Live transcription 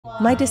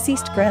My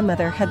deceased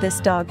grandmother had this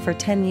dog for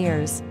 10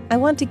 years. I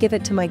want to give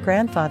it to my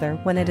grandfather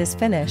when it is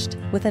finished,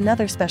 with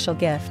another special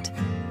gift.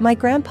 My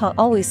grandpa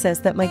always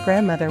says that my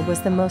grandmother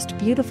was the most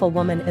beautiful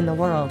woman in the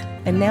world,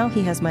 and now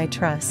he has my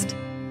trust.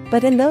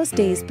 But in those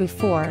days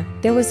before,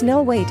 there was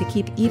no way to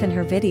keep even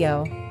her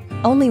video.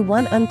 Only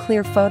one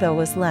unclear photo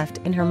was left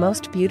in her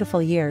most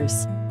beautiful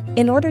years.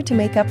 In order to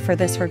make up for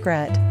this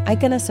regret, I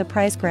gonna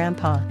surprise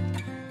Grandpa.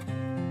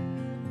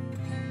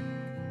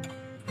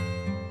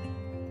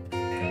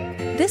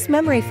 This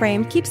memory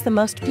frame keeps the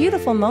most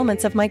beautiful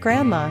moments of my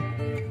grandma.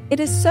 It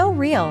is so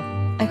real.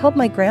 I hope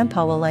my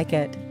grandpa will like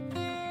it.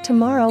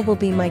 Tomorrow will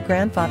be my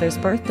grandfather's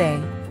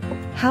birthday.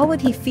 How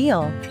would he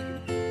feel?